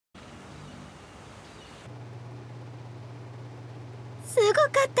すごか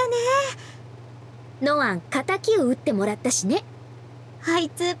ったね。ノアン、敵を撃ってもらったしね。あい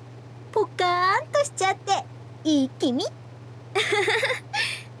つポカーンとしちゃっていい気味。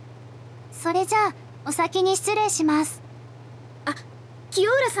それじゃあお先に失礼します。あ、清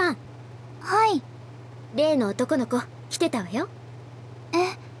浦さん。はい。例の男の子来てたわよ。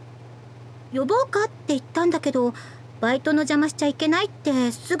呼ぼうかって言ったんだけど、バイトの邪魔しちゃいけないっ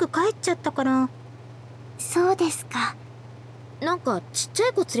てすぐ帰っちゃったから。そうですか。なんかちっちゃ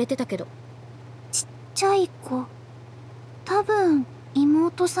い子連れてたけど。ちっちゃい子、多分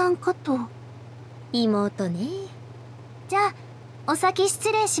妹さんかと。妹ね。じゃあお先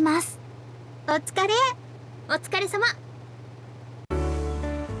失礼します。お疲れ。お疲れ様。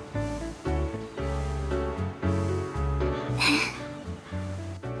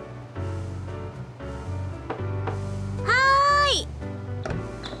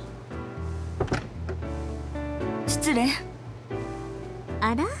失礼。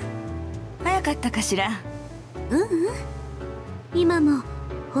あら？早かったかしら。今も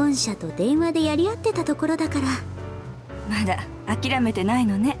本社と電話でやり合ってたところだから。まだ諦めてない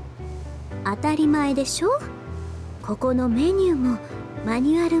のね。当たり前でしょ。ここのメニューもマ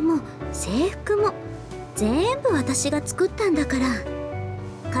ニュアルも制服も全部私が作ったんだから、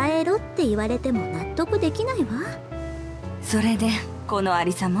帰ろって言われても納得できないわ。それでこのあ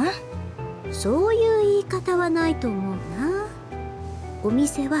りさま？そういう言い方はないと思うな。お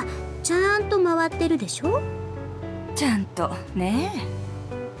店はちゃんと回ってるでしょ。ちゃんとね。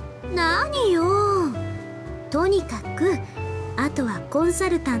何よ。とにかくあとはコンサ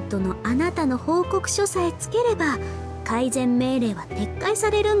ルタントのあなたの報告書さえつければ改善命令は撤回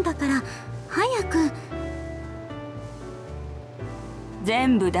されるんだから、早く。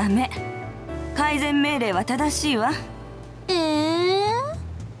全部ダメ。改善命令は正しいわ。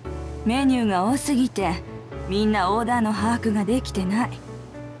メニューが多すぎてみんなオーダーの把握ができてない。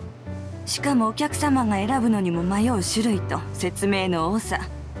しかもお客様が選ぶのにも迷う種類と説明の多さ。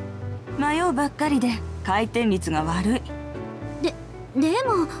迷うばっかりで回転率が悪い。で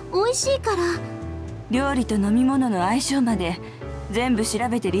も美味しいから。料理と飲み物の相性まで全部調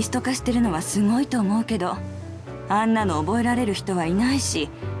べてリスト化してるのはすごいと思うけど、あんなの覚えられる人はいないし、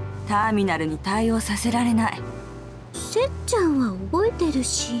ターミナルに対応させられない。せっちゃんは覚えてる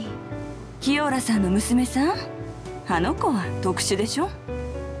し。清浦さんの娘さん？あの子は特殊でしょ。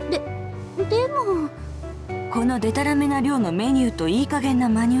でもこのデタラメな量のメニューといい加減な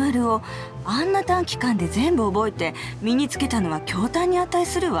マニュアルをあんな短期間で全部覚えて身につけたのは驚嘆に値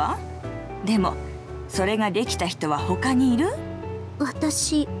するわ。でもそれができた人は他にいる？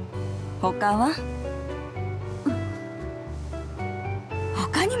私。他は？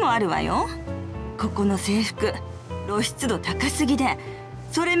他にもあるわよ。ここの制服露出度高すぎで、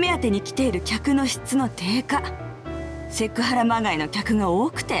それ目当てに来ている客の質の低下。セクハラまがいの客が多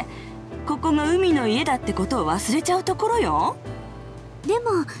くて、ここが海の家だってことを忘れちゃうところよ。で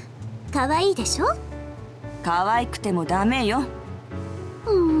も可愛いでしょ。可愛くてもダメよ。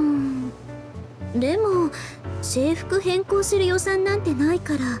でも制服変更する予算なんてない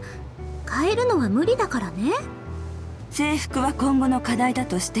から、変えるのは無理だからね。制服は今後の課題だ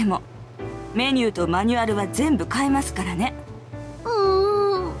としても、メニューとマニュアルは全部変えますからね。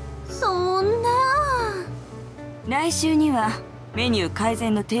そんな。来週にはメニュー改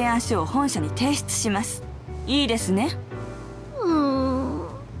善の提案書を本社に提出します。いいですね。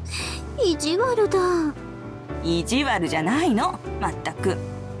意地悪だ。意地悪じゃないの、まったく。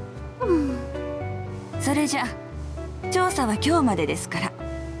それじゃ調査は今日までですから。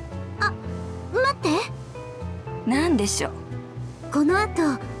待って。何でしょう。この後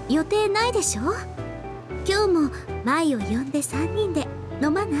予定ないでしょ。今日も舞を呼んで3人で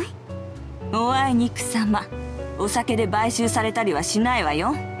飲まない？おあいにくさま、お酒で買収されたりはしないわ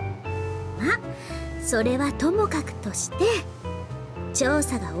よ。それはともかくとして、調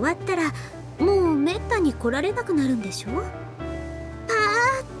査が終わったらもうめったに来られなくなるんでしょ。パ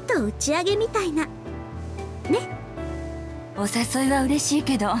ーッと打ち上げみたいなね。お誘いは嬉しい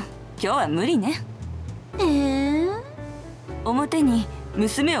けど今日は無理ね。表に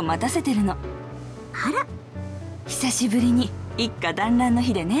娘を待たせてるの。あら。久しぶりに一家団らんの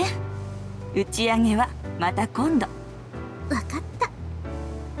日でね。打ち上げはまた今度。わかった。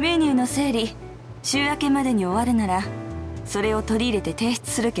メニューの整理週明けまでに終わるならそれを取り入れて提出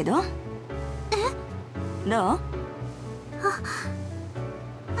するけど。どう？あ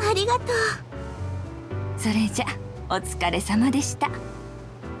りがとう。それじゃお疲れ様でした。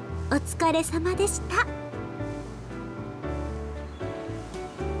お疲れ様でした。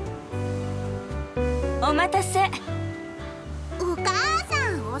お待たせ。お母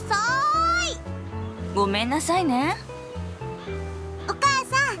さん遅い。ごめんなさいね。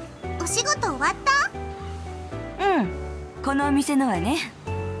わった？うん、このお店のはね。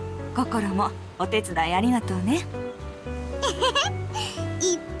心もお手伝いありがとうね。い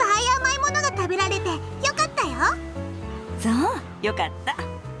っぱい甘いものが食べられてよかったよ。そう、よかった。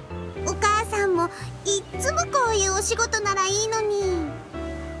お母さんもいっつもこういうお仕事ならいいのに。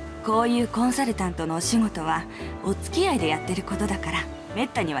こういうコンサルタントのお仕事はお付き合いでやってることだからめっ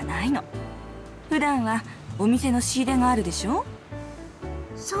たにはないの。普段はお店の仕入れがあるでしょ。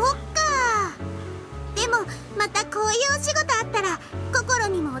そっか。でもまたこういうお仕事あったら心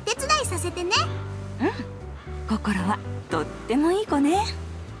にもお手伝いさせてね。うん、心はとってもいい子ね。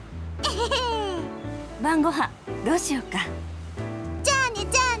晩ご飯どうしようか。じゃあね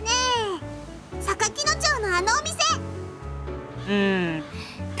じゃあね。榊野町のあのお店。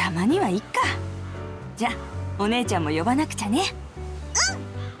たまにはいっか。じゃあお姉ちゃんも呼ばなくちゃね。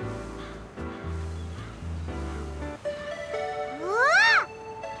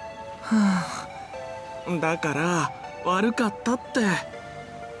だから悪かったって。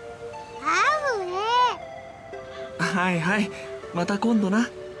はいはい、また今度な。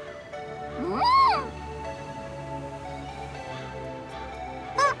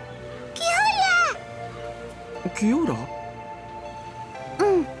キオラ？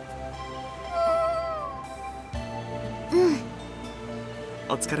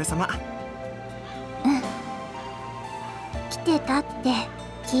お疲れ様。来てたって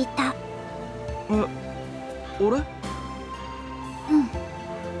聞いた。俺？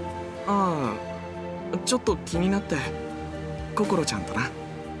ああ、ちょっと気になって。心ちゃんとな。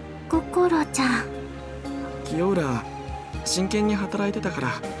心ちゃん。キオラ真剣に働いてたか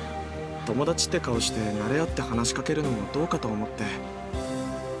ら、友達って顔して慣れ合って話しかけるのもどうかと思って。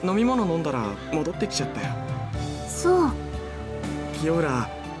飲み物飲んだら戻ってきちゃったよ。そう。キオラ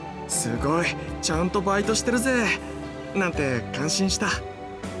すごいちゃんとバイトしてるぜなんて感心した。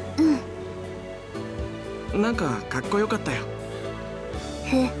なんかかっこよかったよ。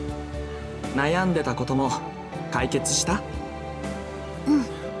悩んでたことも解決した？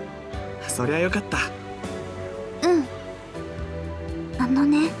そりゃよかった。あの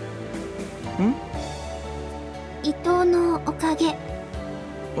ね。伊藤のおかげ。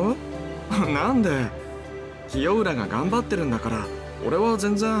なんで？清浦が頑張ってるんだから俺は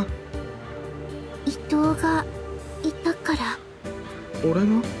全然。伊藤がいたから。俺が？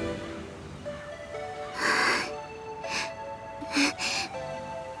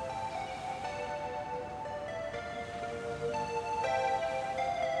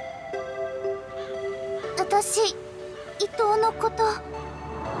私、伊藤のこと。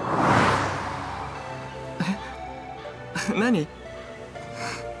何？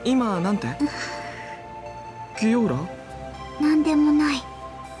今なんて？清浦？なんでもない。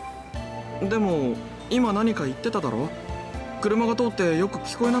でも今何か言ってただろ？車が通ってよく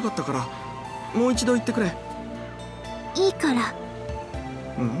聞こえなかったからもう一度言ってくれ。いいから。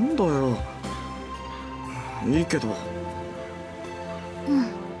なんだよ。いいけど。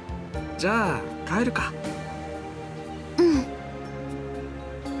じゃあ帰るか。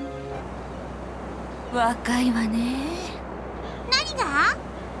若いわね。何が？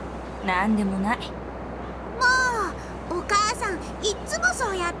なんでもない。もうお母さんいっつも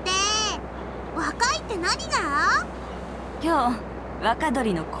そうやって。若いって何が？今日若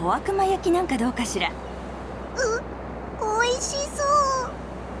鶏の小悪魔焼きなんかどうかしら。おいしそう。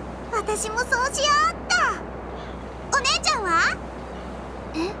私もそうしようっと。お姉ちゃんは？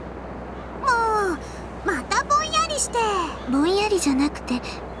もうまたぼんやりして。ぼんやりじゃなくて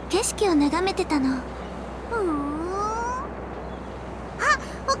景色を眺めてたの。お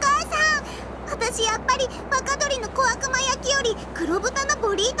母さん、私やっぱり若鶏の小悪魔焼きより黒豚の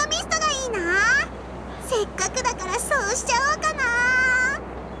ボリートミストがいいな。せっかくだからそうしちゃおうかな。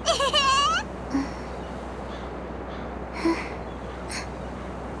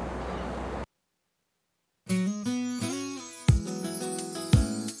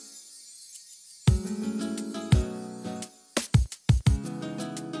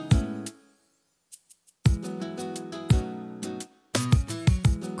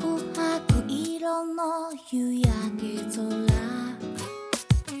夕焼け空、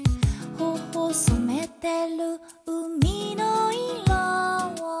頬染めてる海の色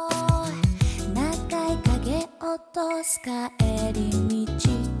を長い影落とす帰り道